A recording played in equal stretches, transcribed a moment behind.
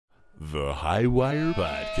The Highwire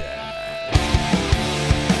Podcast.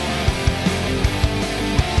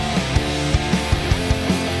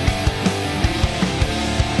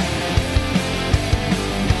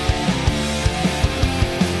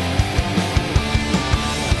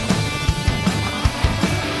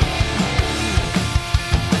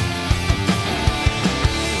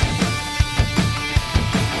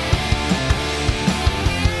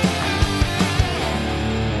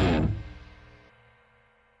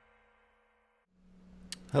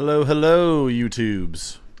 Hello, hello,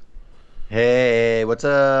 YouTubes. Hey, what's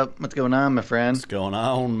up? What's going on, my friend? What's going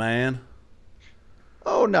on, man?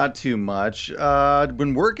 Oh, not too much.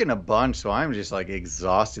 Been working a bunch, so I'm just like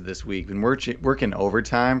exhausted this week. Been working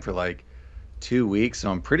overtime for like 2 weeks, so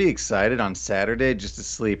I'm pretty excited on Saturday just to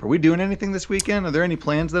sleep. Are we doing anything this weekend? Are there any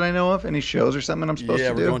plans that I know of? Any shows or something I'm supposed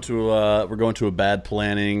to do? Yeah, we're going to a Bad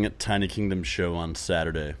Planning Tiny Kingdom show on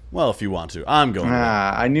Saturday. Well, if you want to, I'm going.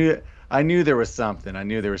 I knew there was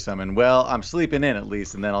something. Well, I'm sleeping in at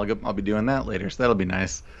least, and then I'll be doing that later, so that'll be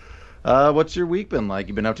nice. What's your week been like?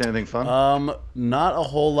 You been up to anything fun? Not a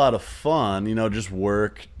whole lot of fun. You know, just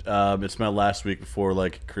work. It's my last week before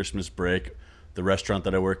like Christmas break. The restaurant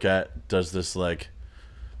that I work at does this like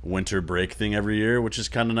winter break thing every year, which is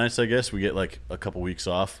kind of nice, I guess. We get like a couple weeks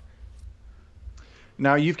off.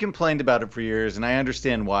 Now, you've complained about it for years, and I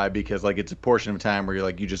understand why, because like it's a portion of time where you're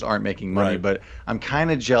like you just aren't making money. Right. But I'm kind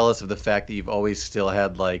of jealous of the fact that you've always still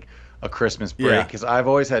had like a Christmas break, because I've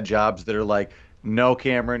always had jobs that are like, no,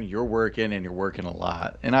 Cameron, you're working and you're working a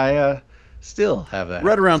lot, and I still have that.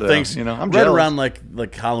 Right around I'm right jealous. around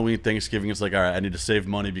like Halloween, Thanksgiving. It's like, all right, I need to save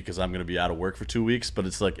money because I'm going to be out of work for 2 weeks. But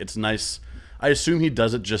it's like it's nice. I assume he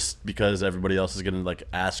does it just because everybody else is going to like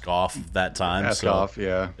ask off that time.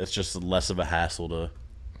 Yeah. It's just less of a hassle to.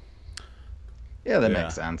 Yeah, that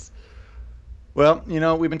makes sense. Well, you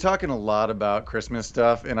know, we've been talking a lot about Christmas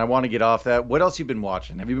stuff, and I want to get off that. What else have you been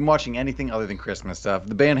watching? Have you been watching anything other than Christmas stuff?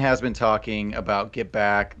 The band has been talking about Get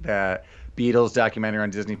Back, that Beatles documentary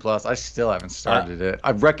on Disney Plus. I still haven't started it.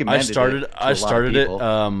 I've recommended it to a lot of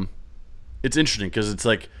people. It's interesting because it's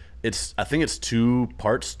like I think it's 2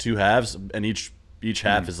 parts, 2 halves, and each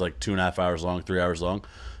half is like 2.5 hours long, 3 hours long.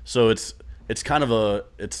 So it's kind of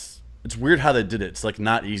it's weird how they did it. It's like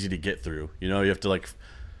not easy to get through. You know, you have to like.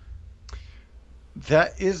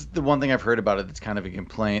 That is the one thing I've heard about it that's kind of a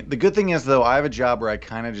complaint. The good thing is, though, I have a job where I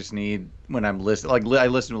kind of just need, when I'm listening, like I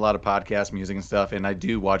listen to a lot of podcasts, music and stuff, and I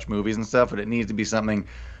do watch movies and stuff, but it needs to be something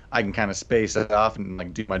I can kind of space it off and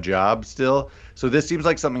like do my job still. So this seems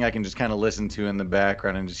like something I can just kind of listen to in the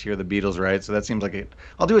background and just hear the Beatles, right? So that seems like it.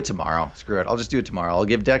 I'll do it tomorrow. Screw it. I'll just do it tomorrow. I'll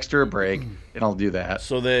give Dexter a break, and I'll do that.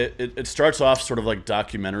 So it starts off sort of like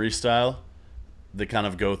documentary style. They kind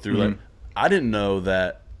of go through like, I didn't know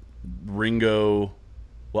that Ringo,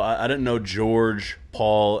 well, I didn't know George,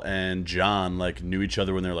 Paul, and John like knew each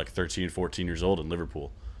other when they were like 13, 14 years old in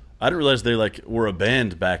Liverpool. I didn't realize they like were a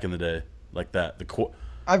band back in the day like that.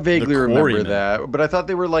 I vaguely remember that, but I thought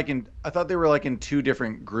they were like in 2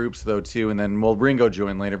 different groups though too, and then Ringo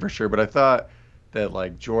joined later for sure. But I thought that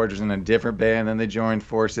like George was in a different band, then they joined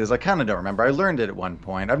forces. I kind of don't remember. I learned it at one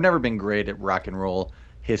point. I've never been great at rock and roll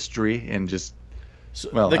history and just. So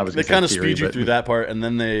well, they kind of speed you through that part, and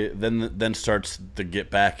then then starts the Get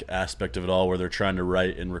Back aspect of it all, where they're trying to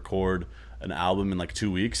write and record an album in like 2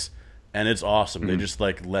 weeks, and it's awesome. They just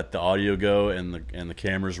like let the audio go and the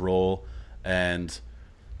cameras roll, and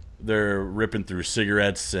they're ripping through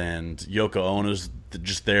cigarettes, and Yoko Ono's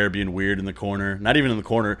just there being weird in the corner. Not even in the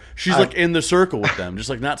corner. She's like in the circle with them, just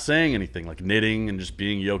like not saying anything, like knitting and just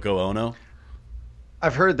being Yoko Ono.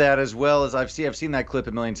 I've heard that, as well as I've seen that clip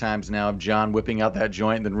a million times now of John whipping out that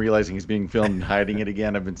joint and then realizing he's being filmed and hiding it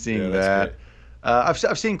again. I've been seeing that.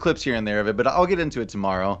 I've seen clips here and there of it, but I'll get into it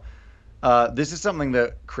tomorrow. This is something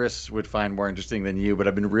that Chris would find more interesting than you, but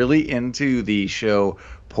I've been really into the show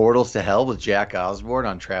Portals to Hell with Jack Osbourne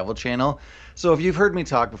on Travel Channel. So if you've heard me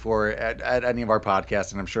talk before at any of our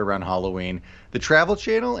podcasts, and I'm sure around Halloween, the Travel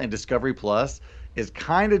Channel and Discovery Plus is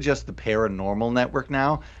kind of just the paranormal network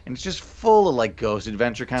now, and it's just full of like ghost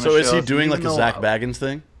adventure kind of shows. So is he doing like a Zach Baggins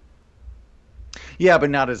thing? Yeah, but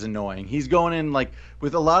not as annoying. He's going in like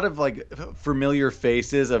with a lot of like familiar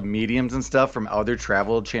faces of mediums and stuff from other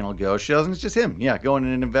Travel Channel ghost shows, and it's just him, going in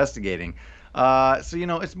and investigating. So you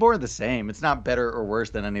know, it's more of the same. It's not better or worse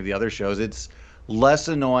than any of the other shows. It's less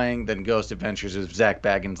annoying than Ghost Adventures of Zach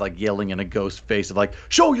Baggins like yelling in a ghost face of like,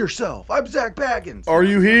 "Show yourself! I'm Zach Baggins! Are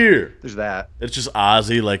you here?" There's that. It's just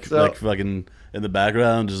Ozzy like fucking in the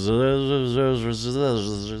background.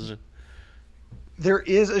 There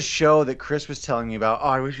is a show that Chris was telling me about. Oh,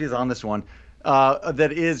 I wish he was on this one.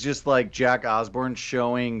 That is just like Jack Osbourne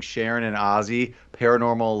showing Sharon and Ozzy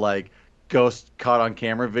paranormal like ghost caught on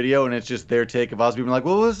camera video, and it's just their take of Ozzy being like,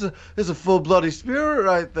 well, this is a full bloody spirit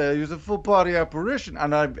right there. He was a full body apparition.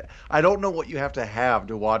 And I don't know what you have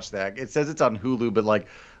to watch that. It says it's on Hulu, but like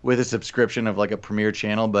with a subscription of like a premiere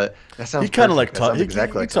channel. But that sounds he kind of like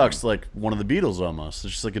exactly he talks like one of the Beatles almost.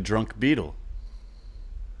 It's just like a drunk Beatle.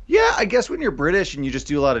 Yeah, I guess when you're British and you just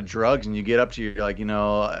do a lot of drugs and you get up to your like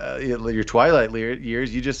your twilight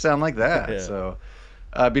years, you just sound like that. Yeah. So.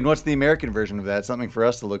 I mean, what's the American version of that? Something for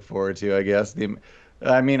us to look forward to, I guess.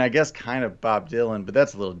 I guess kind of Bob Dylan, but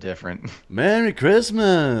that's a little different. Merry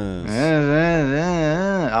Christmas.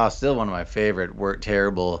 Oh, still one of my favorite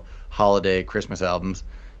terrible holiday Christmas albums.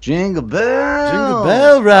 Jingle Bell. Jingle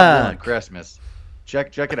Bell Rock. Christmas.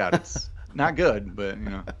 Check it out. It's not good, but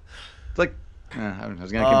it's like I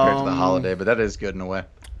was going to compare it to the holiday, but that is good in a way.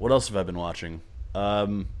 What else have I been watching?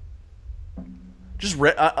 I've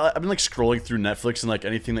been like scrolling through Netflix and like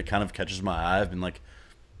anything that kind of catches my eye, I've been like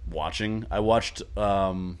watching. I watched it's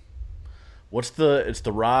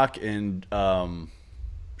The Rock and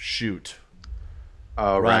Shoot.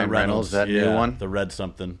 Ryan Reynolds, that new one, the Red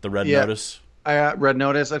Notice. Red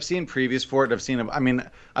Notice. I've seen previews for it.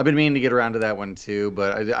 I've been meaning to get around to that one too,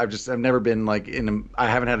 but I've never been like I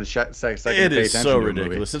haven't had a second to pay attention to a movie. It is so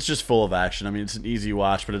ridiculous. It's just full of action. I mean, it's an easy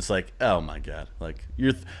watch, but it's like, oh my god, like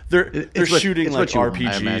they're shooting like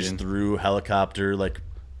RPGs through helicopter like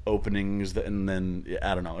openings, and then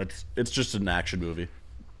I don't know. It's just an action movie.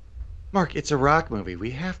 Mark, it's a Rock movie.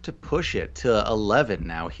 We have to push it to 11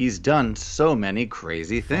 now. He's done so many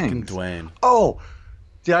crazy things. Fucking Dwayne. Oh.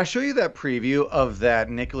 Did I show you that preview of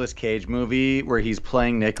that Nicolas Cage movie where he's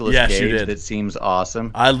playing Nicolas Cage? That seems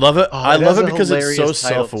awesome. I love it. I love it because it's so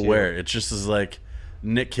self-aware. It just is like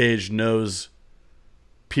Nick Cage knows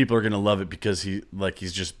people are gonna love it because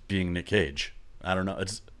he's just being Nick Cage. I don't know.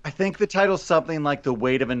 I think the title's something like The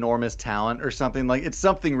Weight of Enormous Talent or something like it's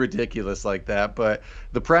something ridiculous like that. But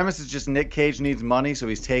the premise is just Nick Cage needs money, so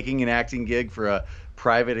he's taking an acting gig for a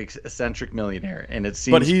private eccentric millionaire, and it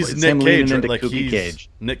seems. But he's Nick Cage, like Cage.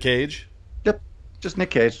 Nick Cage. Yep, just Nick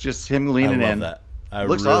Cage, just him leaning in. I love that. I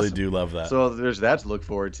Looks really awesome. do love that. So there's that to look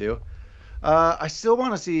forward to. I still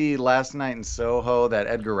want to see Last Night in Soho, that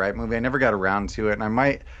Edgar Wright movie. I never got around to it, and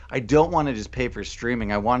I don't want to just pay for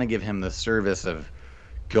streaming. I want to give him the service of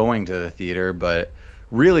going to the theater, but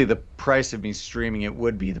really the price of me streaming it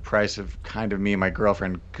would be the price of kind of me and my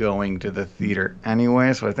girlfriend going to the theater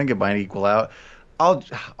anyway. So I think it might equal out. I'll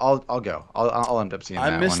go. I'll end up seeing that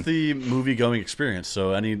one. I miss the movie going experience,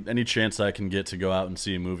 so any chance I can get to go out and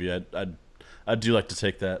see a movie, I do like to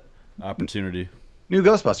take that opportunity. New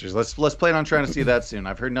Ghostbusters. Let's plan on trying to see that soon.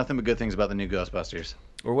 I've heard nothing but good things about the new Ghostbusters.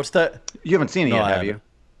 Or what's that? You haven't seen it yet, have you?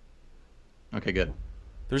 Okay, good.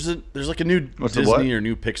 There's like a new Disney or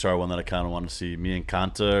new Pixar one that I kind of want to see. Me and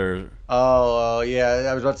Kanta or oh yeah,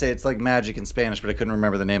 I was about to say it's like magic in Spanish, but I couldn't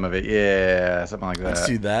remember the name of it. Yeah, something like that. Let's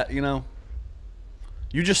see that.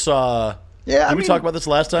 You just saw. Yeah, did we talk about this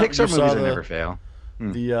last time? Pixar movies never fail.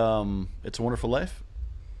 The It's a Wonderful Life.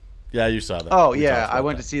 Yeah, you saw that. Oh yeah, I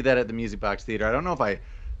went to see that at the Music Box Theater. I don't know if I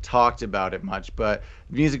talked about it much, but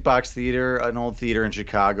Music Box Theater, an old theater in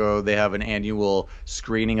Chicago, they have an annual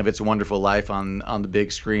screening of It's a Wonderful Life on the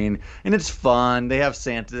big screen, and it's fun. They have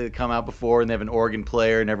Santa come out before, and they have an organ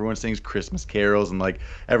player, and everyone sings Christmas carols, and like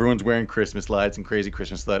everyone's wearing Christmas lights and crazy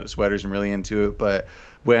Christmas sweaters and really into it. But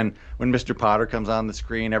when Mr. Potter comes on the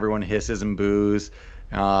screen, everyone hisses and boos.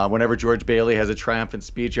 Whenever George Bailey has a triumphant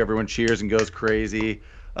speech, everyone cheers and goes crazy.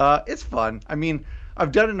 It's fun. I mean,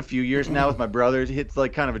 I've done it in a few years now with my brother. It's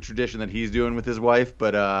like kind of a tradition that he's doing with his wife,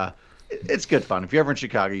 but it's good fun. If you're ever in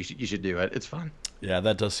Chicago, you should do it. It's fun. Yeah,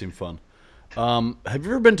 that does seem fun. Have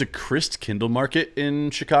you ever been to Christ Kindle Market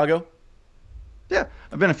in Chicago? Yeah,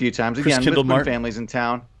 I've been a few times. Again, with families in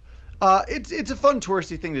town. It's a fun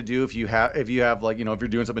touristy thing to do if you have like if you're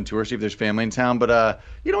doing something touristy if there's family in town. But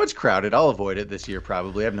it's crowded. I'll avoid it this year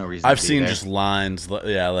probably. I have no reason. I've seen just lines.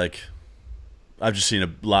 Yeah, like. I've just seen a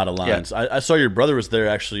lot of lines. Yeah. I saw your brother was there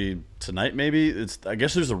actually tonight. Maybe I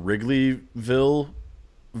guess there's a Wrigleyville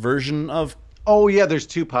version of. Oh yeah, there's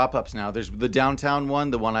two pop-ups now. There's the downtown one,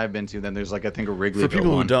 the one I've been to. Then there's like I think a Wrigleyville. For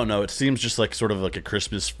people who don't know, it seems just like sort of like a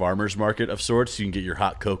Christmas farmers market of sorts. You can get your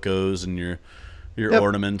hot cocos and your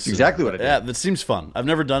ornaments. Exactly what it is. Yeah, that seems fun. I've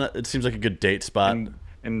never done it. It seems like a good date spot.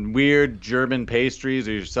 And weird German pastries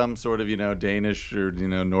or some sort of Danish or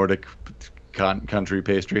Nordic country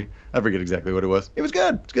pastry. I forget exactly what it was. It was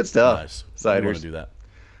good. It's good stuff. Nice. Ciders. I want to do that.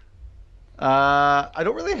 I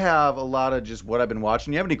don't really have a lot of just what I've been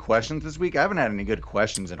watching. You have any questions this week? I haven't had any good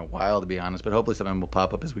questions in a while, to be honest, but hopefully something will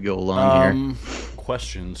pop up as we go along here.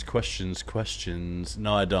 Questions.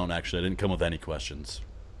 No, I don't actually. I didn't come with any questions.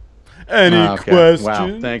 Any questions?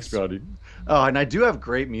 Wow. Thanks, buddy. Oh, and I do have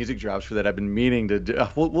great music drops for that. I've been meaning to do.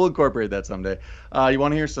 We'll incorporate that someday. You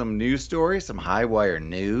want to hear some news stories, some high wire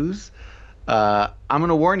news? I'm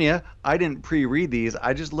gonna warn you. I didn't pre-read these.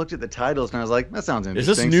 I just looked at the titles and I was like, "That sounds Is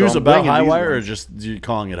this interesting." news So I'm about bringing these Highwire or ones. just you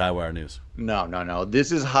calling it Highwire News? No, no, no.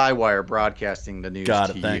 This is Highwire broadcasting the news Got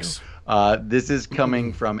to it. Thanks. you. This is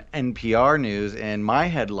coming from NPR News, and my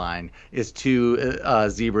headline is two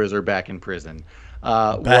zebras are back in prison.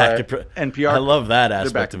 NPR. I love that They're back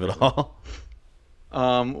aspect in of it prison. all.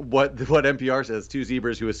 What NPR says, two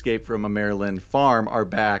zebras who escaped from a Maryland farm are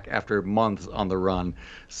back after months on the run.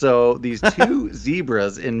 So these two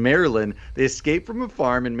zebras in Maryland, they escaped from a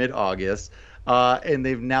farm in mid-August, and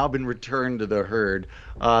they've now been returned to the herd.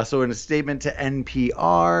 So in a statement to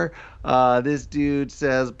NPR, this dude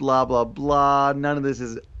says, blah, blah, blah. None of this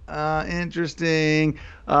is interesting.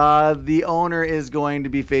 The owner is going to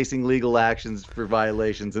be facing legal actions for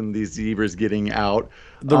violations and these zebras getting out.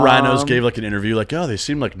 The rhinos gave like an interview, like, "Oh, they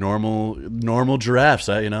seem like normal giraffes.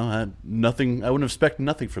 I wouldn't expect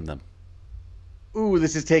nothing from them." Ooh,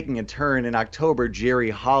 this is taking a turn. In October,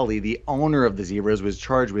 Jerry Hawley, the owner of the zebras, was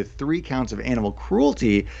charged with 3 counts of animal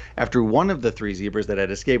cruelty after one of the 3 zebras that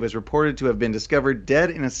had escaped was reported to have been discovered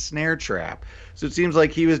dead in a snare trap. So it seems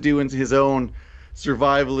like he was doing his own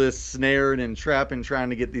survivalist snaring and trapping,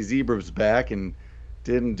 trying to get these zebras back, and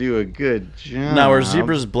didn't do a good job. Now, are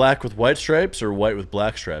zebras black with white stripes or white with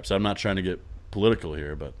black stripes? I'm not trying to get political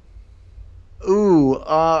here, but Ooh,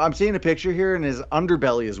 I'm seeing a picture here, and his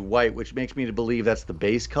underbelly is white, which makes me to believe that's the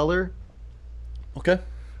base color. okay.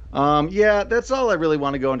 Yeah, that's all I really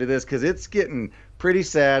want to go into this, because it's getting pretty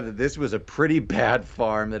sad that this was a pretty bad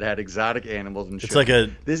farm that had exotic animals and shit. It's like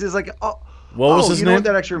a. This is like, What was his you know name? what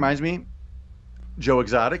that actually reminds me? Joe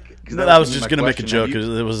Exotic. I was just gonna make a question. joke because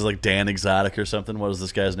it was like Dan Exotic or something. What was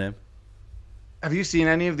this guy's name? Have you seen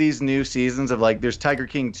any of these new seasons of, like, there's Tiger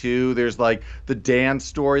King 2, there's like the dance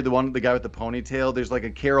story, the guy with the ponytail, there's like a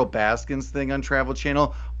Carol Baskins thing on Travel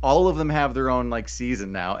Channel. All of them have their own like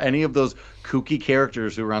season now. Any of those kooky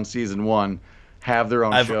characters who were on season 1 have their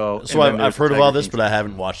own show. So I've heard of all this, but I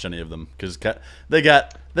haven't watched any of them because they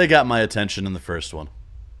got my attention in the first one.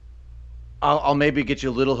 I'll maybe get you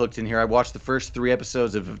a little hooked in here. I watched the first 3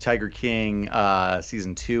 episodes of Tiger King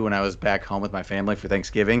season 2 when I was back home with my family for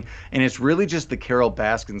Thanksgiving, and it's really just the Carol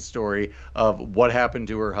Baskin story of what happened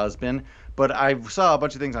to her husband. But I saw a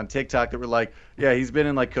bunch of things on TikTok that were like, yeah, he's been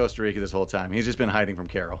in like Costa Rica this whole time. He's just been hiding from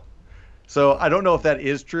Carol. So I don't know if that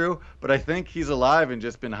is true, but I think he's alive and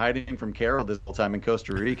just been hiding from Carol this whole time in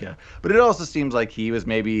Costa Rica. But it also seems like he was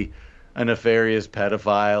maybe a nefarious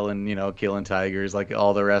pedophile and, killing tigers like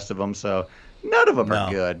all the rest of them. So none of them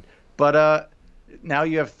are good. But now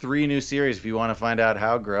you have 3 new series if you want to find out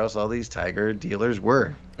how gross all these tiger dealers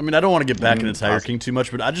were. I mean, I don't want to get back into Tiger King too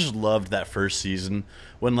much, but I just loved that first season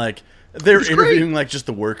when like they're interviewing like just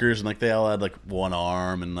the workers and like they all had like one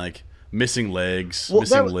arm and like missing legs,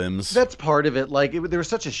 missing limbs. That's part of it. Like there was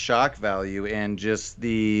such a shock value, and just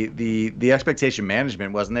the expectation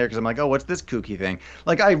management wasn't there because I'm like, oh, what's this kooky thing?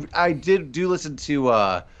 Like I do listen to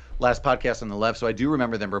last podcast on the left, so I do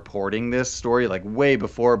remember them reporting this story like way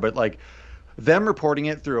before, but like them reporting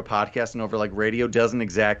it through a podcast and over like radio doesn't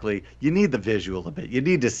exactly. You need the visual a bit. You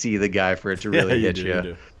need to see the guy for it to really hit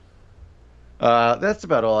you. That's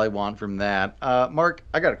about all I want from that. Mark,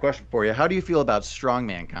 I got a question for you. How do you feel about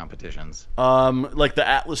strongman competitions? Like the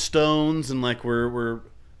Atlas Stones and like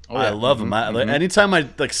I love them. Anytime I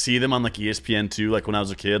like see them on like ESPN2, like when I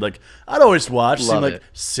was a kid, like I'd always watch like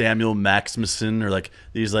Samuel Maximusson or like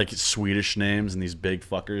these like Swedish names and these big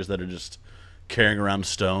fuckers that are just carrying around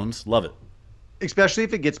stones. Love it. Especially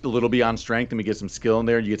if it gets a little beyond strength and we get some skill in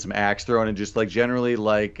there and you get some axe throwing and just like generally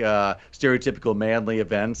like stereotypical manly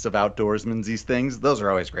events of outdoorsmen, these things. Those are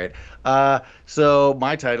always great. So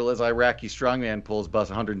my title is Iraqi Strongman Pulls Bus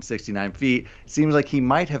 169 feet. Seems like he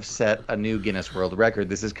might have set a new Guinness World Record.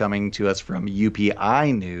 This is coming to us from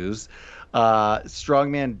UPI News.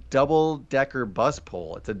 Strongman double-decker bus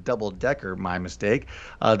pole. It's a double-decker, my mistake.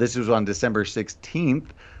 This was on December 16th.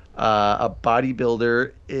 A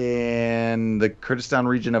bodybuilder in the Kurdistan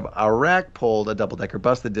region of Iraq pulled a double-decker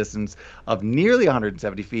bus the distance of nearly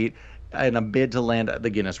 170 feet in a bid to land the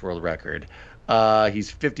Guinness World Record.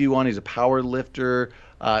 He's 51. He's a power lifter.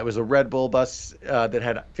 It was a Red Bull bus that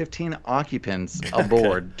had 15 occupants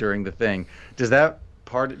aboard during the thing.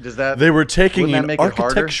 They were taking an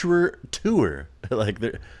architecture tour.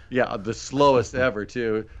 The slowest ever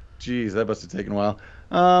too. Jeez, that must have taken a while.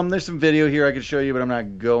 There's some video here I could show you, but I'm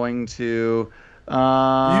not going to.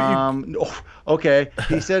 Okay.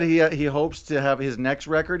 He said he hopes to have his next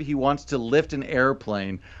record. He wants to lift an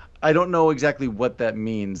airplane I don't know exactly what that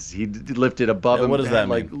means. He lifted above Yeah, him. what does that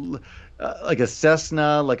like, mean? like a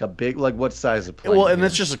Cessna, like a big, like what size of plane? Well, and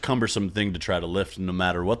that's again? just a cumbersome thing to try to lift, no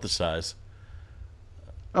matter what the size.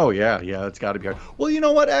 Oh yeah, yeah, that's got to be hard. Well, you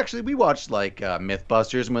know what? Actually, we watched like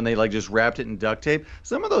MythBusters and when they like just wrapped it in duct tape.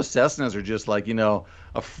 Some of those Cessnas are just like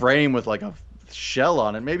a frame with like a shell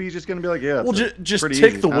on it. Maybe he's just gonna be like, yeah, Well, it's just pretty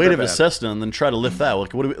take easy. the It's not weight that of a bad. Cessna and then try to lift that.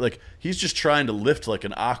 Like, what do we like? He's just trying to lift like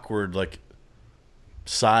an awkward, like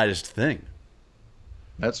sized thing.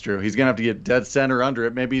 That's true. He's gonna have to get dead center under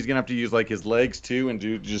it. Maybe he's gonna have to use like his legs too and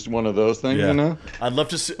do just one of those things. Yeah, You know, I'd love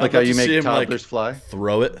to see. like I'd how love you to see make him like toddlers fly,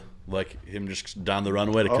 throw it, like him just down the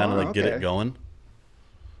runway to kind of like get okay. it going.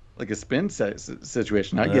 like a spin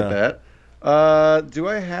situation. I Yeah. get that. Do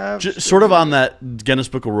I have Just sort of on that Guinness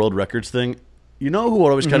Book of World Records thing. You know who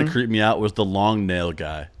always kind of Mhm. creeped me out was the long nail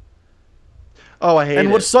guy. Oh, I hate And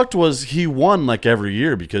it. what sucked was he won like every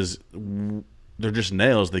year because they're just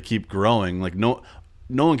nails. They keep growing. Like no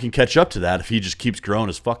one can catch up to that if he just keeps growing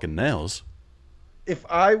his fucking nails. If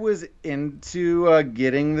I was into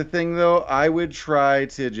getting the thing, though, I would try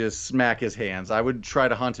to just smack his hands. I would try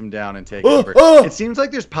to hunt him down and take over. It seems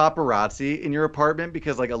like there's paparazzi in your apartment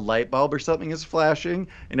because like a light bulb or something is flashing,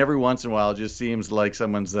 and every once in a while it just seems like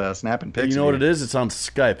someone's snapping pics. You know of what it is? It's on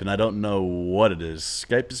Skype, and I don't know what it is.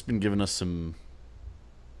 Skype has been giving us some.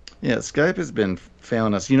 Yeah, Skype has been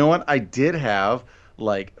failing us. You know what? I did have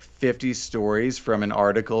like 50 stories from an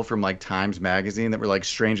article from like Times Magazine that were like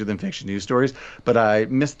stranger than fiction news stories, but I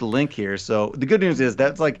missed the link here. So the good news is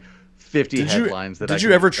that's like 50 headlines that I Did you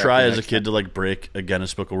can ever expect try the as a next kid time. to like break a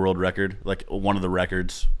Guinness Book of World Record, like one of the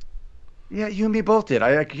records? Yeah, you and me both did.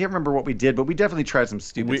 I can't remember what we did, but we definitely tried some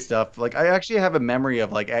stupid We stuff. Like I actually have a memory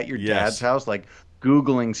of like at your dad's yes. house, like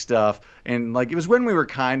Googling stuff, and like it was when we were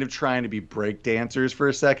kind of trying to be break dancers for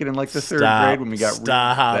a second in like the third grade when we got really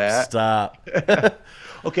that. Stop.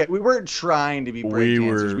 Okay, we weren't trying to be break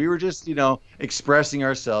dancers. We were just, expressing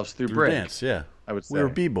ourselves through break. Dance, yeah. I would say. We were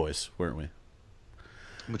b-boys, weren't we?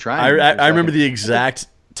 We're trying. I remember the exact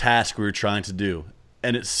task we were trying to do,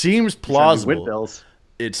 and it seems plausible. Bells.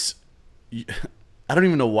 It's I don't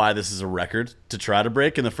even know why this is a record to try to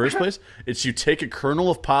break in the first place. It's you take a kernel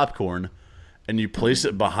of popcorn and you place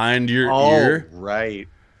it behind your ear. Right.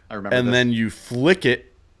 I remember and this. then you flick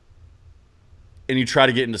it and you try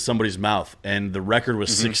to get into somebody's mouth. And the record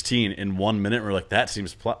was 16 in 1 minute. We're like, that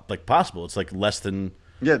seems like possible. It's like less than.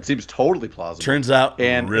 Yeah, it seems totally plausible. Turns out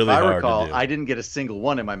and really if I hard recall, to do. I didn't get a single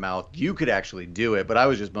one in my mouth. You could actually do it, but I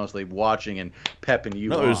was just mostly watching and pepping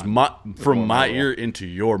you on. No, it was from my ear into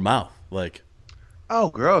your mouth. Like. Oh,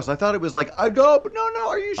 gross! I thought it was like I go, no.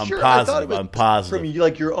 Are you I'm sure? positive. I thought it was I'm positive. from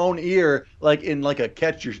like your own ear, like in like a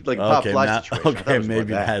catch your like pop fly situation. I thought it Okay, was more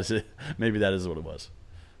maybe that. that's it. Maybe that is what it was.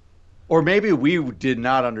 Or maybe we did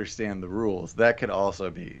not understand the rules. That could also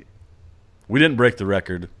be. We didn't break the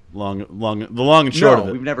record. The long and short of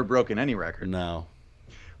it. We've never broken any record. No.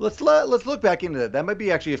 Let's look back into that. That might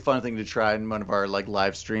be actually a fun thing to try in one of our like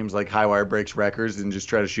live streams, like Highwire breaks records, and just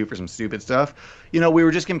try to shoot for some stupid stuff. We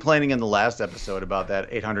were just complaining in the last episode about that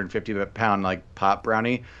 850-pound like pop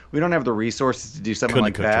brownie. We don't have the resources to do something Couldn't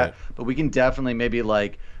like cook that, it. but we can definitely maybe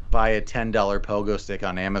like buy a $10 pogo stick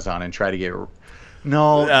on Amazon and try to get.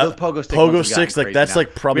 No, those pogo sticks. Pogo sticks, like that's now.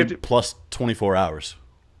 like probably plus 24 hours.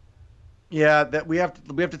 Yeah, that we have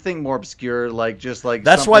to think more obscure, like just like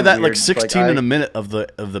That's why that weird. like 16 in a minute of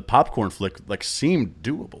the popcorn flick like seemed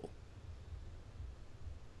doable.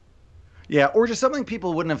 Yeah, or just something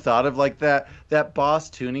people wouldn't have thought of, like that Boss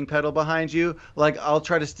tuning pedal behind you. Like I'll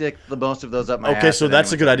try to stick the most of those up my ass. Okay, so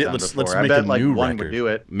that's a good idea. Let's Let's I make bet, a like, new one record. would do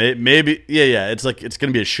it. Maybe yeah. It's like it's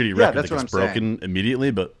gonna be a shitty record that's that what gets I'm broken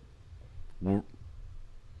immediately, but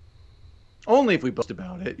only if we boast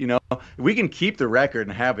about it. We can keep the record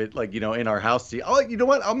and have it like in our house. See, oh, you know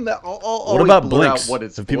what? I'll what about blur out Blinks? what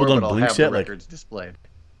it's Have for, people done but I'll Blinks have yet? the Like, records displayed.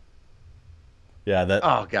 yeah, that.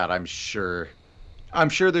 Oh God, I'm sure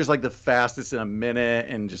there's like the fastest in a minute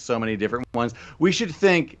and just so many different ones. We should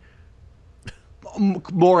think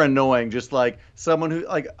more annoying, just like someone who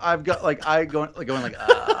like I've got like going like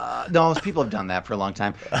no, people have done that for a long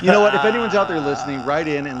time. You know what? If anyone's out there listening, write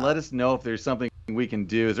in and let us know if there's something we can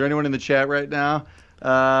do. Is there anyone in the chat right now?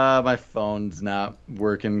 My phone's not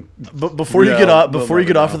working. But before you get off know.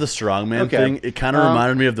 of the strongman Okay. thing, it kind of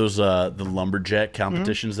reminded me of those the lumberjack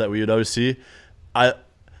competitions that we would always see.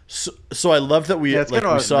 So I love that we it's kinda what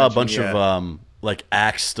I we was saw a bunch mentioning, of like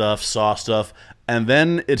axe stuff, saw stuff, and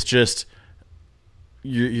then it's just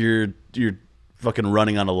you're fucking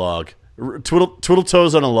running on a log, twiddle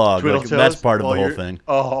toes on a log. Twiddle Like, toes? that's part of Well, the whole you're- thing.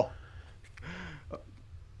 Oh.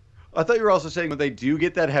 I thought you were also saying when they do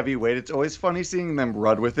get that heavy weight, it's always funny seeing them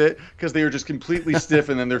run with it because they are just completely stiff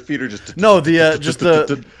and then their feet are just no, the just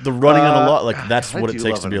the running on a lot, like that's God, what it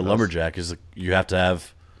takes to be a lumberjack. Is like, you have to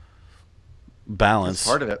have balance. That's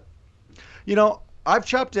part of it. You know, I've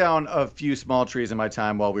chopped down a few small trees in my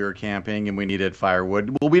time while we were camping and we needed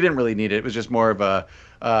firewood. Well, we didn't really need it. It was just more of a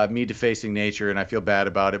me defacing nature, and I feel bad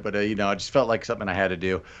about it. But you know, it just felt like something I had to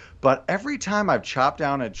do. But every time I've chopped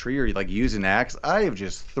down a tree or like used an axe, I have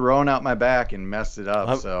just thrown out my back and messed it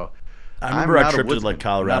up. So I remember I tripped to like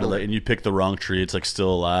Colorado, and you pick the wrong tree. It's like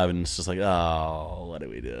still alive, and it's just like, oh, what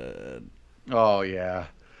did we do? Oh yeah.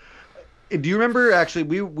 Do you remember actually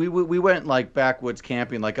we went like backwoods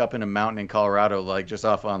camping like up in a mountain in Colorado, like just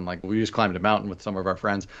off on like we just climbed a mountain with some of our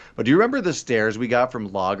friends. But do you remember the stairs we got from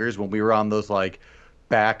loggers when we were on those like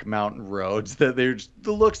back mountain roads that they're just,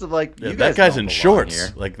 the looks of like you that guys guy's don't in belong shorts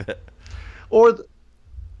here. like that. Or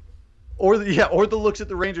the looks at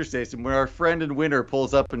the ranger station where our friend in winter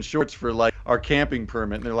pulls up in shorts for like our camping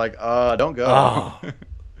permit and they're like, don't go. Oh.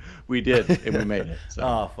 We did, and we made it. So.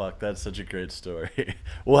 Oh fuck, that's such a great story.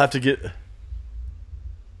 We'll have to get.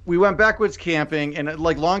 We went backwoods camping, and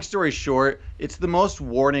like, long story short, it's the most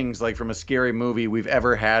warnings like from a scary movie we've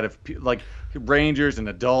ever had of like rangers and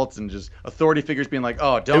adults and just authority figures being like,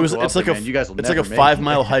 "Oh, don't go up there, man. You guys will It's never like a make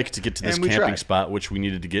 5-mile it." hike to get to this And we camping tried. spot, which we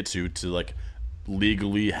needed to get to like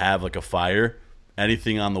legally have like a fire.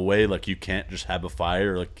 Anything on the way, like you can't just have a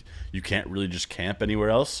fire. Like you can't really just camp anywhere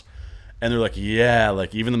else. And they're like, yeah,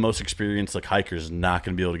 like even the most experienced like hikers is not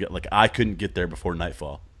going to be able to get. Like I couldn't get there before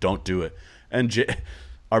nightfall. Don't do it. And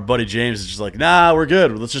our buddy James is just like, nah, we're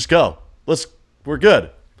good. Let's just go. We're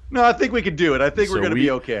good. No, I think we could do it. I think So we're going to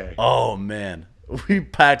be okay. Oh man, we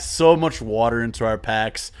packed so much water into our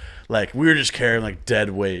packs. Like we were just carrying like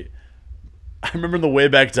dead weight. I remember on the way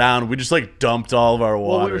back down, we just like dumped all of our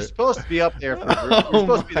water. Well, we were supposed to be up there for we were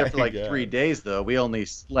supposed to be there for like God. 3 days, though. We only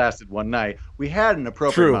lasted one night. We had an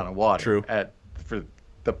appropriate amount of water for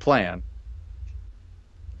the plan.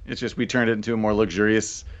 It's just we turned it into a more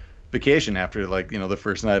luxurious vacation after like, you know, the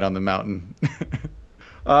first night on the mountain.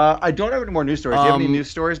 I don't have any more news stories. Do you have any news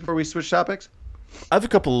stories before we switch topics? I have a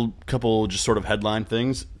couple just sort of headline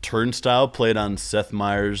things. Turnstile played on Seth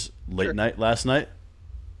Meyers' late night last night.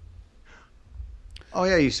 Oh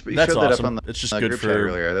yeah, you That's showed that awesome. up on the It's just good group chat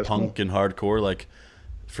earlier. for That's punk cool. and hardcore, like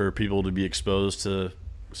for people to be exposed to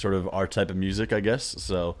sort of our type of music, I guess.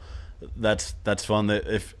 So that's fun. That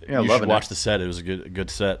if you should watch the set, it was a good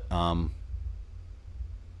set.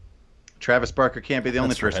 Travis Barker can't be the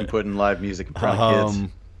only person putting live music in front of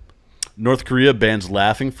kids. North Korea bans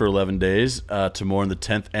laughing for 11 days to mourn the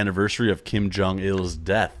 10th anniversary of Kim Jong-il's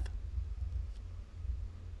death.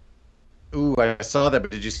 Ooh, I saw that,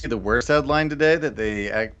 but did you see the worst headline today that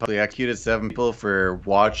they probably executed 7 people for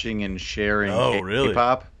watching and sharing really?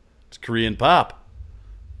 K-pop? It's Korean pop.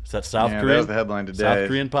 Is that South Korean? That was the headline today. South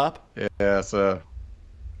Korean pop? Yeah, so,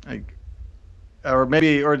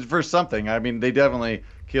 or for something. I mean, they definitely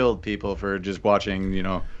killed people for just watching, you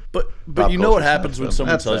know. But you know what happens when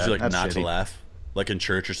someone tells you like not to laugh, like in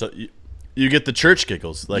church or something. You get the church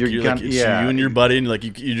giggles, like you and your buddy, and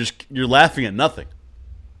like you're laughing at nothing.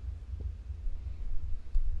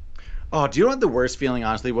 Oh, do you know what the worst feeling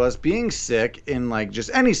honestly was? Being sick in like just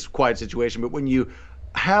any quiet situation, but when you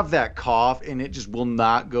have that cough and it just will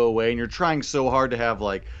not go away and you're trying so hard to have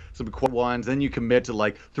like some quiet ones, then you commit to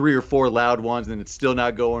like 3 or 4 loud ones and it's still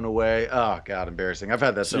not going away. Oh God, embarrassing. I've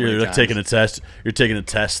had that so many You're like times. taking a test. You're taking a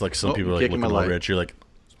test like some people are like looking over at you like,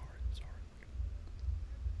 sorry.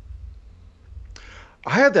 I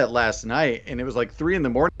had that last night, and it was like 3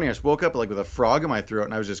 a.m. I just woke up like with a frog in my throat,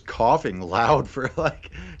 and I was just coughing loud for like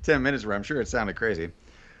 10 minutes. Where I'm sure it sounded crazy.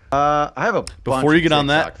 I have a Before you get on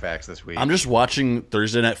that, facts this week. I'm just watching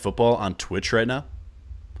Thursday Night Football on Twitch right now.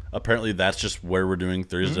 Apparently, that's just where we're doing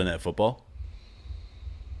Thursday Night Football.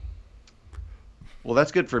 Well,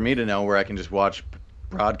 that's good for me to know where I can just watch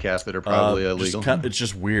broadcasts that are probably illegal. It's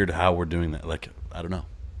just weird how we're doing that. Like, I don't know.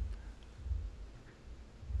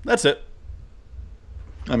 That's it.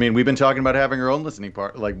 I mean, we've been talking about having our own listening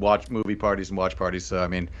part, like watch movie parties and watch parties. So, I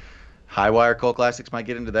mean, Highwire Cult Classics might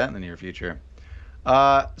get into that in the near future.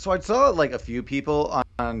 So I saw like a few people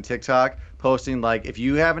on TikTok posting like, if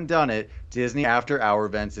you haven't done it, Disney After Hour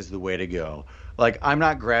events is the way to go. Like, I'm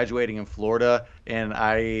not graduating in Florida, and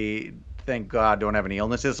I thank God don't have any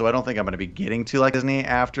illnesses, so I don't think I'm going to be getting to like Disney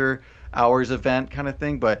After Hours event kind of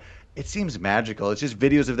thing. But it seems magical. It's just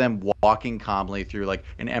videos of them walking calmly through like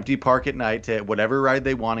an empty park at night to whatever ride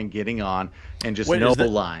they want and getting on, and just no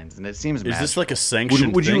lines. And it seems magical. Is this like a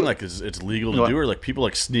sanctioned thing? Like, it's legal to do, or like people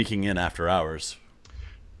like sneaking in after hours?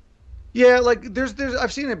 Yeah, like there's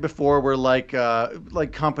I've seen it before where like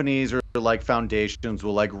companies or like foundations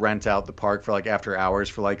will like rent out the park for like after hours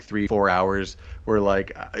for like 3 4 hours. Where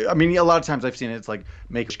like I mean a lot of times I've seen it, it's like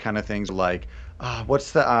make kind of things like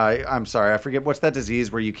what's the I'm sorry, I forget what's that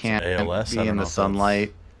disease where you Is it can't ALS? I be don't in know the if that's.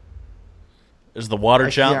 sunlight. Is the water I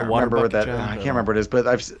challenge, can't the water remember what bucket that I challenge? I can't don't know. remember what it is, but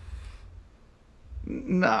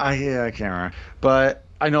no, yeah, I can't remember. But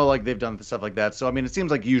I know like they've done stuff like that. So I mean, it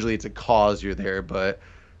seems like usually it's a cause you're there, but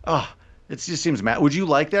oh, it just seems mad. Would you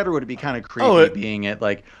like that, or would it be kind of Oh, creepy being at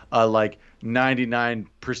like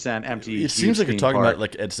 99% empty it seems huge like you're theme talking about park?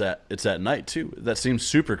 like it's at night too. That seems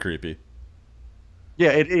super creepy.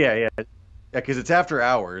 Yeah, because it's after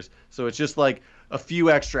hours, so it's just like a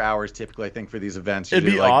few extra hours typically. I think for these events, It'd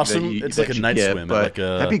usually be like that awesome. you It's like a that you night get, swim at but like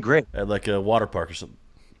that'd be great. a water park or something.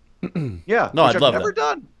 Yeah, No, which I'd I've love never that.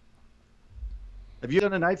 done. Have you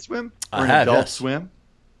done a night swim I or an have, adult yes. swim?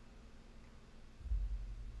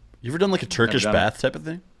 You ever done like a Never Turkish done it. bath type of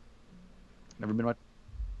thing? Never been much.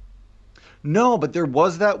 No, but there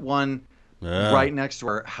was that one Yeah. right next to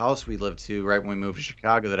our house we lived to right when we moved to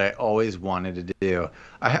Chicago that I always wanted to do.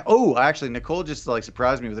 Actually, Nicole just like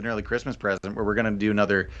surprised me with an early Christmas present where we're gonna do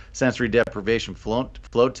another sensory deprivation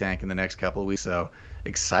float tank in the next couple of weeks. So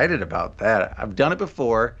excited about that. I've done it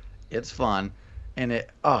before. It's fun, and it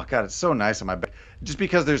oh god, it's so nice on my back. Just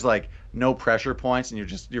because there's like no pressure points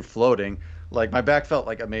and you're floating. Like my back felt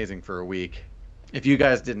like amazing for a week. If you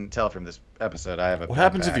guys didn't tell from this episode, I have a What bad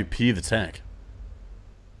happens if back. you pee the tank?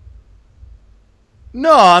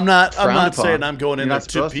 No, I'm not. I'm Frowned not saying upon. I'm going You're in there not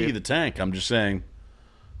to supposed pee to. the tank. I'm just saying.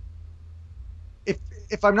 if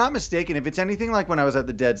if I'm not mistaken, if it's anything like when I was at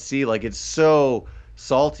the Dead Sea, like it's so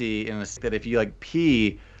salty in a that if you like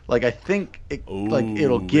pee, like I think it like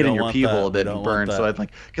it'll Ooh, we get in don't your want pee hole a that. We bit and don't want burn. So that. I'd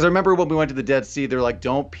like because I remember when we went to the Dead Sea, they're like,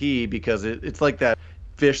 don't pee because it's like that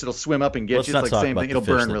fish that'll swim up and get Let's you. It's not like the talk same about thing. the It'll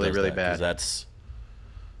fish burn that really, does really that because bad. that's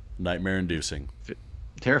nightmare inducing.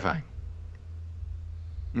 Terrifying.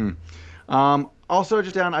 Hmm. Also,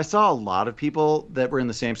 just down, I saw a lot of people that were in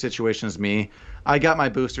the same situation as me. I got my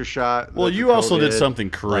booster shot Well, for you also did COVID.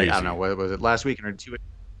 something Like I don't know crazy. what was it last week or 2 weeks.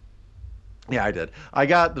 Yeah, I did. I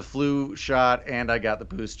got the flu shot and I got the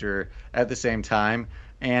booster at the same time,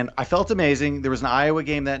 and I felt amazing. There was an Iowa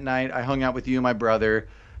game that night. I hung out with you and my brother,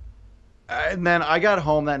 and then I got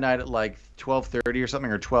home that night at like 12:30 or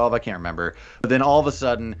something or 12. I can't remember. But then all of a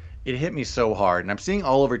sudden, it hit me so hard, and I'm seeing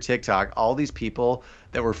all over TikTok all these people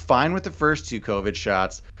that were fine with the first two COVID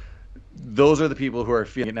shots. Those are the people who are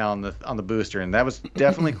feeling it now on the booster, and that was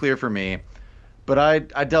definitely clear for me. But I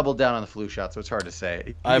doubled down on the flu shot, so it's hard to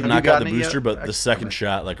say. I have Have you not got the gotten it yet? booster, but I the can't second remember.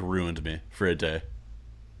 shot like ruined me for a day.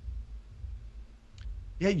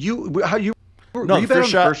 Yeah, were No, you the bad on first the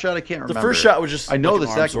shot. first shot? I can't The first remember. shot was just I like know an the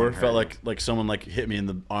arm second sore. one It felt hurt. like someone like hit me in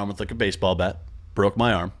the arm with like a baseball bat. Broke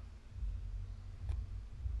my arm.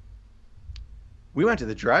 We went to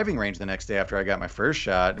the driving range the next day after I got my first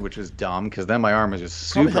shot, which was dumb because then my arm was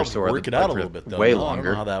just Probably super helped sore. work it like, out a for little bit though. way No, I don't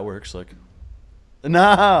know longer. how that works. Like,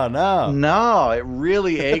 no, no. No, it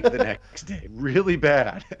really ached the next day, really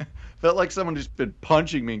bad. Felt like someone just been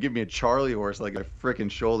punching me and giving me a Charlie horse like a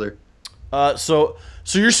freaking shoulder. So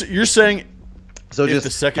you're saying So if just the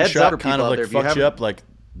second heads up for shot kind people of out like there, if you fucks you haven't. up, like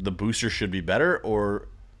the booster should be better, or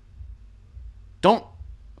don't?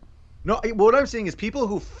 No, what I'm saying is people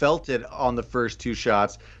who felt it on the first two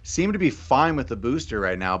shots seem to be fine with the booster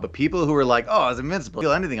right now. But people who are like, "Oh, I was invincible,"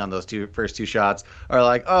 feel anything on those first two shots are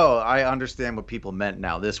like, "Oh, I understand what people meant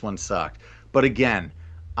now. This one sucked." But again,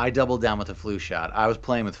 I doubled down with the flu shot. I was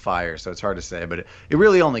playing with fire, so it's hard to say. But it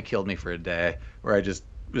really only killed me for a day, where I just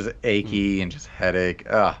was achy and just headache.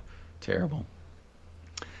 Ah, terrible.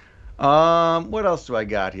 What else do I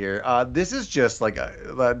got here? This is just like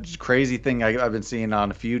a crazy thing I've been seeing on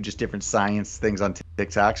a few just different science things on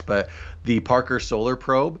TikToks. But the Parker Solar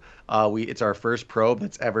Probe, it's our first probe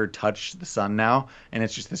that's ever touched the sun now, and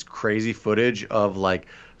it's just this crazy footage of like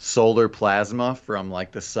solar plasma from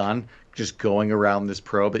like the sun just going around this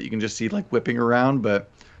probe that you can just see like whipping around. But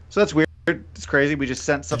so that's weird. It's crazy. We just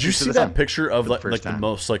sent Did something you to see the that sun picture of for the like first the time.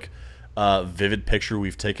 most like vivid picture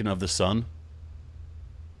we've taken of the sun?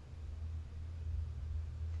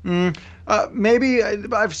 Maybe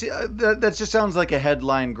I've seen that just sounds like a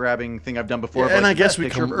headline grabbing thing I've done before. Yeah, But and it's I the guess best we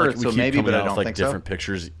picture come of like Earth, we so keep maybe, coming but I out with don't like think so. different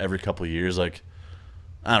pictures every couple of years. Like,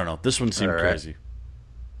 I don't know. This one All seemed right. crazy.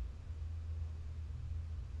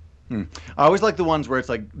 I always like the ones where it's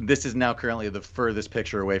like this is now currently the furthest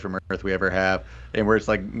picture away from Earth we ever have, and where it's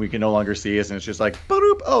like we can no longer see us, and it's just like,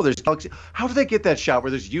 boop, oh, there's galaxy. How do they get that shot where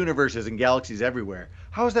there's universes and galaxies everywhere?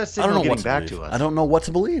 How is that I don't signal know what getting to back believe. to I us? don't know what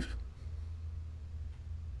to believe.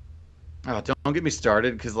 Oh, don't get me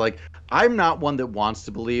started because, like, I'm not one that wants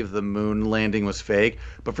to believe the moon landing was fake,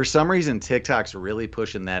 but for some reason, TikTok's really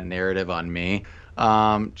pushing that narrative on me.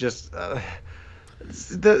 Just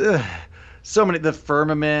the so many the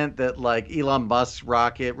firmament that like Elon Musk's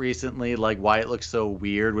rocket recently, like why it looks so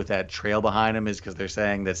weird with that trail behind him is because they're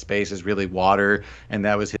saying that space is really water, and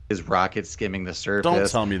that was his rocket skimming the surface. Don't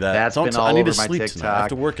tell me that. That's Don't been all I need over to my sleep TikTok. tonight. I have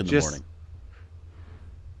to work in the morning.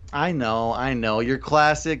 I know. Your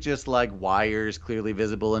classic, just like wires clearly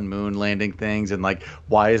visible in moon landing things, and like,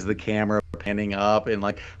 why is the camera panning up? And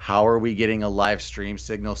like, how are we getting a live stream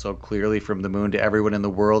signal so clearly from the moon to everyone in the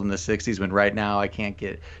world in the 60s when right now I can't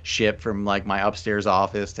get shit from like my upstairs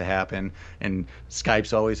office to happen, and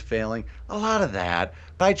Skype's always failing? A lot of that.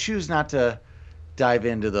 But I choose not to dive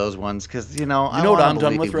into those ones because, You know what I'm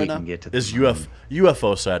done with right now? Is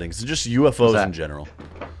UFO sightings, just UFOs in general.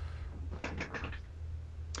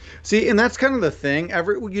 See, and that's kind of the thing.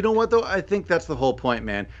 You know what, though? I think that's the whole point,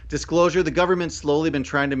 man. Disclosure, the government's slowly been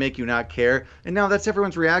trying to make you not care. And now that's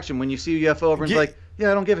everyone's reaction. When you see a UFO, everyone's like,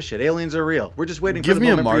 yeah, I don't give a shit. Aliens are real. We're just waiting for the moment.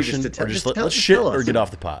 Give me a Martian, or just let's shit or get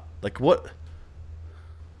off the pot. Like, what?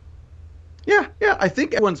 Yeah. I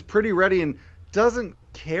think everyone's pretty ready and doesn't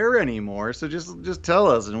care anymore. So just tell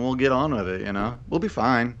us and we'll get on with it, you know? We'll be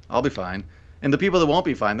fine. I'll be fine. And the people that won't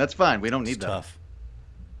be fine, that's fine. We don't need that. Tough.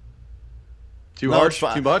 Too harsh?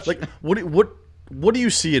 Too much? Like, what do you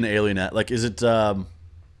see in alien at? Like, is it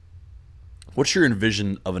what's your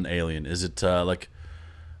envision of an alien? Is it like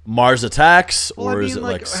Mars attacks, or is it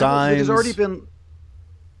like signs? There's already been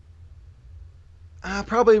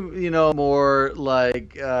probably, more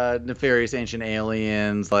like nefarious ancient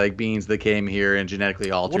aliens, like beings that came here and genetically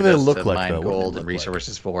altered us to mine gold and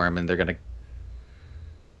resources for them, and they're gonna.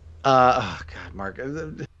 Oh God, Mark.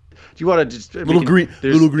 Do you want to just little green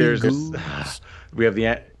goose?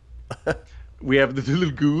 We have the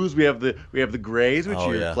little goose. We have the grays, which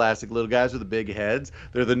are your classic little guys with the big heads.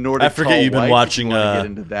 They're the Nordic. I forget you've been watching. Get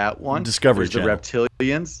into that one. Discovery Channel. The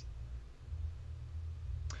reptilians.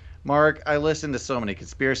 Mark, I listen to so many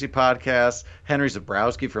conspiracy podcasts. Henry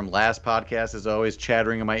Zabrowski from last podcast is always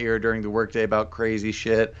chattering in my ear during the workday about crazy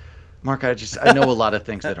shit. Mark, I know a lot of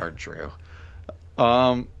things that aren't true.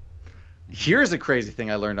 Here's a crazy thing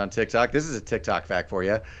I learned on TikTok. This is a TikTok fact for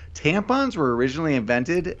you. Tampons were originally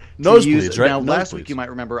invented to use. Right? Now, last week you might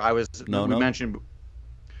remember mentioned.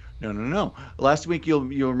 No. Last week you'll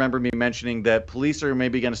remember me mentioning that police are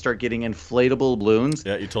maybe going to start getting inflatable balloons.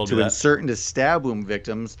 Yeah, you told me to insert into stab wound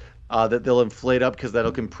victims. That they'll inflate up because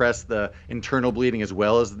that'll compress the internal bleeding as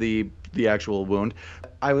well as the actual wound.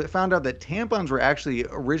 I found out that tampons were actually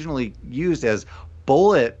originally used as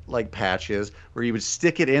bullet like patches where you would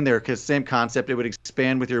stick it in there because same concept, it would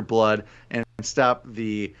expand with your blood and stop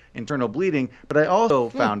the internal bleeding. But I also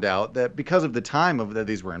found out that because of the time that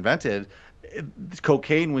these were invented,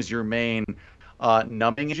 cocaine was your main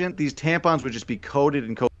numbing agent. These tampons would just be coated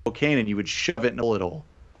in cocaine and you would shove it in a bullet hole.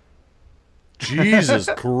 Jesus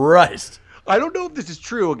Christ. I don't know if this is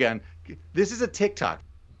true. Again, this is a TikTok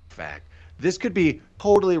fact. This could be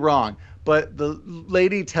totally wrong. But the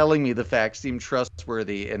lady telling me the facts seemed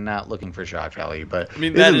trustworthy and not looking for shock value. But I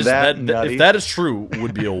mean, if that is true,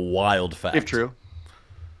 would be a wild fact. If true.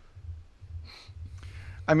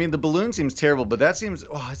 I mean, the balloon seems terrible, but that seems.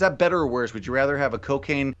 Is that better or worse? Would you rather have a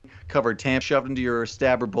cocaine-covered tamp shoved into your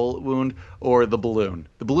stab or bullet wound, or the balloon?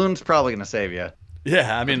 The balloon's probably going to save you.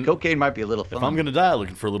 Yeah, I mean, cocaine might be a little fun. If I'm going to die,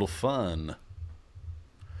 looking for a little fun.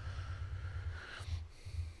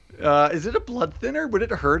 Is it a blood thinner? Would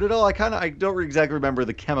it hurt at all? I don't exactly remember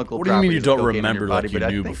the chemical. What do you mean you don't remember like you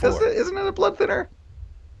knew before? Isn't it a blood thinner?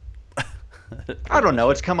 I don't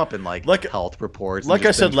know. It's come up in like health reports. Like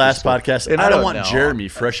I said last podcast, I don't want Jeremy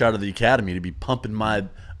fresh out of the academy to be pumping my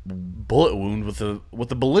bullet wound with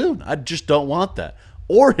a balloon. I just don't want that.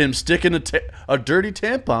 Or him sticking a dirty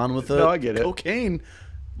tampon with a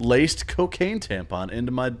laced cocaine tampon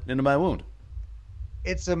into my wound.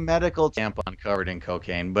 It's a medical tampon covered in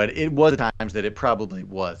cocaine, but it was times that it probably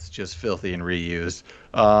was just filthy and reused.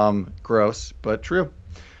 Gross, but true.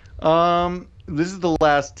 This is the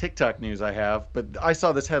last TikTok news I have, but I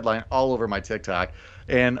saw this headline all over my TikTok.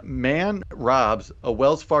 And man robs a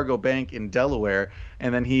Wells Fargo bank in Delaware,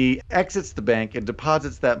 and then he exits the bank and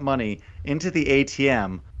deposits that money into the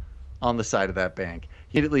ATM on the side of that bank.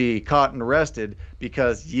 Immediately caught and arrested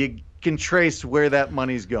because you can trace where that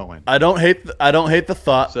money's going. I don't hate the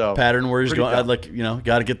thought pattern where he's going. I'd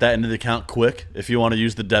got to get that into the account quick if you want to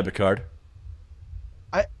use the debit card.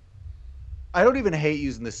 I don't even hate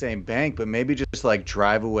using the same bank, but maybe just like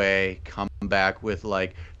drive away, come back with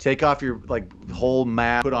like take off your like whole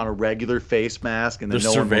mask, put on a regular face mask, and then The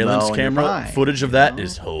no surveillance one will know, camera and you're fine, footage of that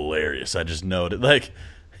is hilarious. I just noted like.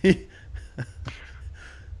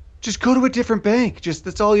 Just go to a different bank. Just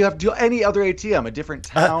that's all you have to do. Any other ATM, a different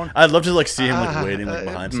town. I'd love to like see him like waiting like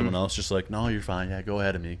behind someone else, just like, no, you're fine. Yeah, go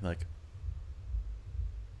ahead of me. Like,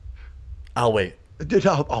 I'll wait.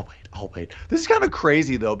 I'll wait. This is kind of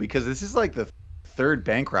crazy though, because this is like the third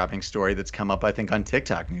bank robbing story that's come up, I think, on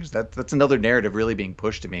TikTok news. That's another narrative really being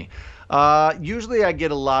pushed to me. Usually I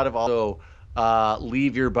get a lot of also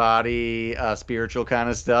leave your body, spiritual kind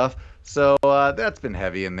of stuff. So that's been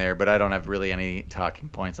heavy in there, but I don't have really any talking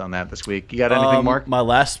points on that this week. You got anything, Mark? My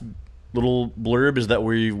last little blurb is that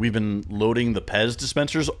we've been loading the Pez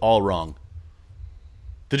dispensers all wrong.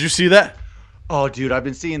 Did you see that? Oh, dude, I've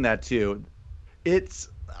been seeing that too.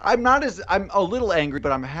 I'm a little angry,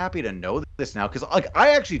 but I'm happy to know this now because like I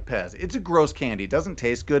actually Pez. It's a gross candy. It doesn't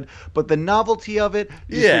taste good, but the novelty of it.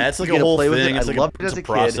 Yeah, it's like a whole thing. It's I like loved it as a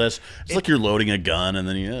process. Kid. It's like you're loading a gun and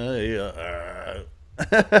then you.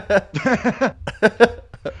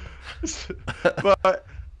 but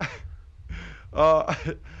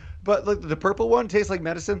but like the purple one tastes like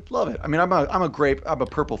medicine. Love it. I mean, I'm a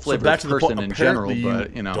purple flavored person in general,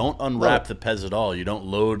 but you know, don't unwrap the Pez at all. You don't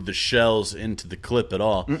load the shells into the clip at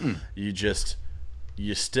all.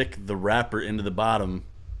 You stick the wrapper into the bottom.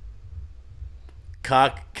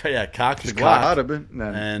 Cock the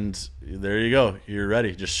Glock, and there you go. You're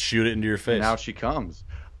ready. Just shoot it into your face. Now she comes.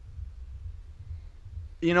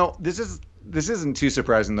 You know, this isn't too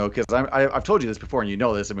surprising though, because I've told you this before, and you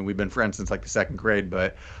know this. I mean, we've been friends since like the second grade,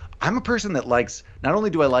 but I'm a person that likes. Not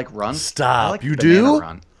only do I like runs, stop. I like You do,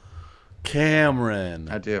 run. Cameron.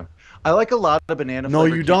 I do. I like a lot of banana. No,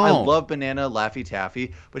 you don't. I love banana Laffy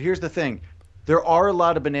Taffy, but here's the thing: there are a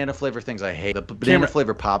lot of banana flavor things I hate. The banana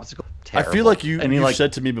flavor popsicle. Terrible. I feel like you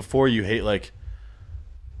said to me before you hate like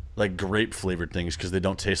grape flavored things because they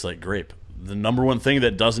don't taste like grape. The number one thing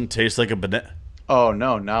that doesn't taste like a banana. Oh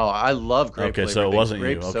no, I love grape. Okay, so it wasn't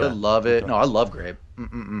grape you. Okay. So I love it. Okay. No, I love grape.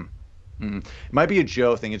 It might be a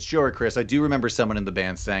Joe thing. It's Joe or Chris. I do remember someone in the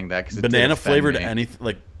band saying that because banana flavored anything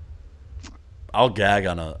like. I'll gag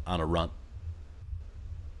on a runt.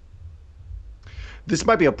 This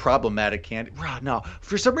might be a problematic candy. No,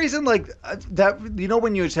 for some reason, like that, you know,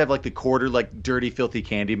 when you just have like the quarter, like dirty, filthy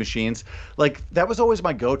candy machines, like that was always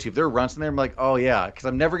my go-to. If there were runts in there, I'm like, oh yeah, because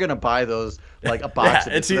I'm never gonna buy those like a box.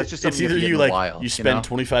 Yeah, of it. So that's just something it's either you like you spend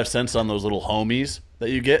 25 cents on those little homies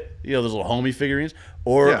that you get, you know, those little homie figurines,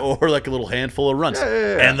 or like a little handful of runts,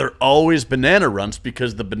 and they're always banana runts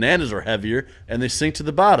because the bananas are heavier and they sink to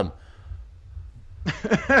the bottom.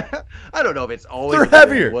 I don't know if it's always they're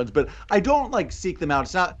heavier ones, but I don't like seek them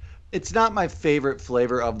out. It's not my favorite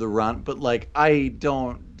flavor of the runt, but like I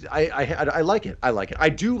like it. I like it. I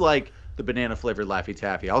do like the banana flavored Laffy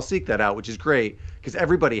Taffy. I'll seek that out, which is great because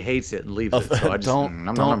everybody hates it and leaves it. So I just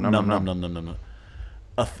no.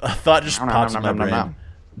 A thought just pops in my brain.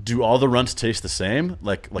 Do all the runts taste the same?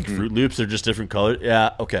 Like Fruit Loops are just different colors?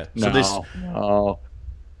 Yeah. Okay. So no.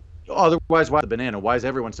 Otherwise, why the banana? Why is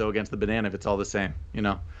everyone so against the banana if it's all the same? You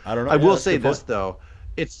know. I don't know. I will say this though,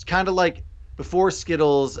 it's kind of like before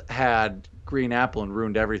Skittles had green apple and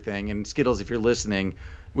ruined everything. And Skittles, if you're listening,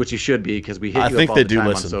 which you should be, because we hit you up all the time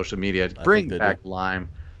on social media. Bring back lime.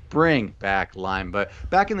 But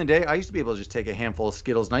back in the day, I used to be able to just take a handful of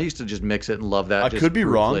Skittles, and I used to just mix it and love that. I could be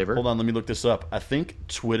wrong. Flavor. Hold on, let me look this up. I think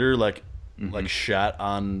Twitter like shat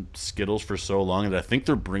on Skittles for so long that I think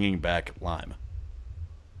they're bringing back lime.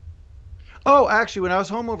 Oh, actually, when I was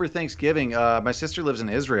home over Thanksgiving, my sister lives in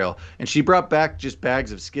Israel, and she brought back just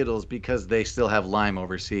bags of Skittles because they still have lime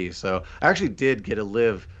overseas. So I actually did get to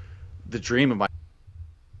live the dream of my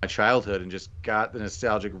childhood and just got the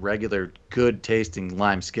nostalgic, regular, good-tasting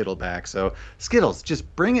lime Skittle back. So Skittles,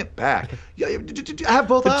 just bring it back. Have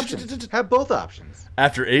both options. Have both options.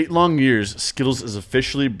 After 8 long years, Skittles is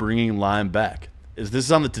officially bringing lime back. This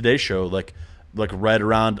is on the Today Show, like right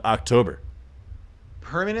around October.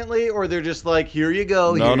 Permanently, or they're just like, here you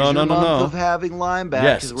go. Here's your month of having lime back.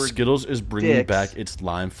 Yes, Skittles is bringing back its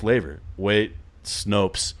lime flavor. Wait,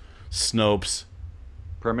 Snopes.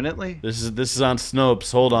 Permanently? This is on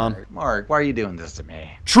Snopes. Hold on. Mark, why are you doing this to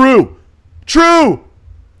me? True.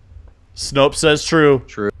 Snopes says true.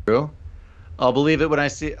 I'll believe it when I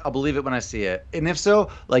see. it. And if so,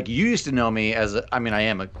 like you used to know me as I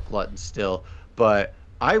am a glutton still, but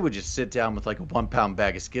I would just sit down with like a 1-pound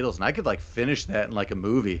bag of Skittles, and I could like finish that in like a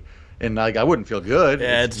movie, and like I wouldn't feel good.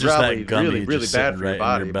 Yeah, it's just that gummy, really bad for your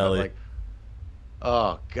body. Your belly. But, like,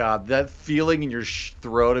 oh god, that feeling in your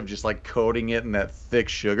throat of just like coating it in that thick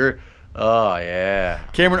sugar. Oh yeah,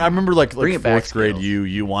 Cameron, I remember like Bring it back, fourth grade. Skittles.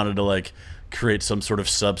 You wanted to like create some sort of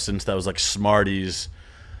substance that was like Smarties,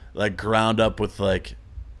 like ground up with like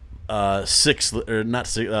six or not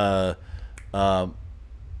six.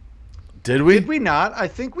 Did we? Did we not? I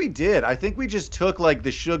think we did. I think we just took like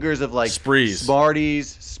the sugars of like Sprees.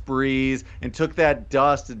 Smarties, Sprees, and took that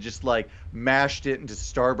dust and just like mashed it into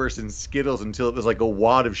Starburst and Skittles until it was like a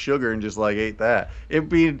wad of sugar and just like ate that. It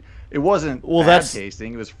wasn't bad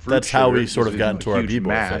tasting. It was fruit. That's sugar. how we sort of got into our huge b-boy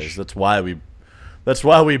mash. phase. That's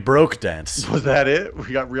why we broke dance. Was that it?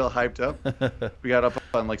 We got real hyped up. We got up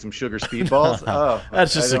on like some sugar speedballs. Oh,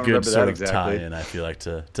 that's just I a don't good remember sort that of exactly. tie-in. I feel like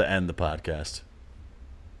to end the podcast.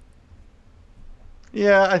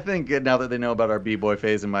 Yeah, I think now that they know about our b-boy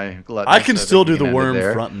phase and my gluttonous, I can still do think we the can end worm it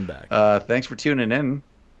there. front and back. Thanks for tuning in.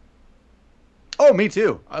 Oh, me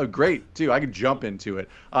too. Oh, great too. I could jump into it.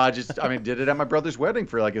 Did it at my brother's wedding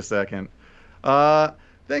for like a second.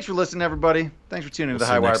 Thanks for listening, everybody. Thanks for tuning in to the see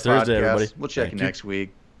you High Wire next Thursday, podcast. everybody. We'll check Thank you you. next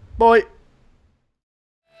week. Boy.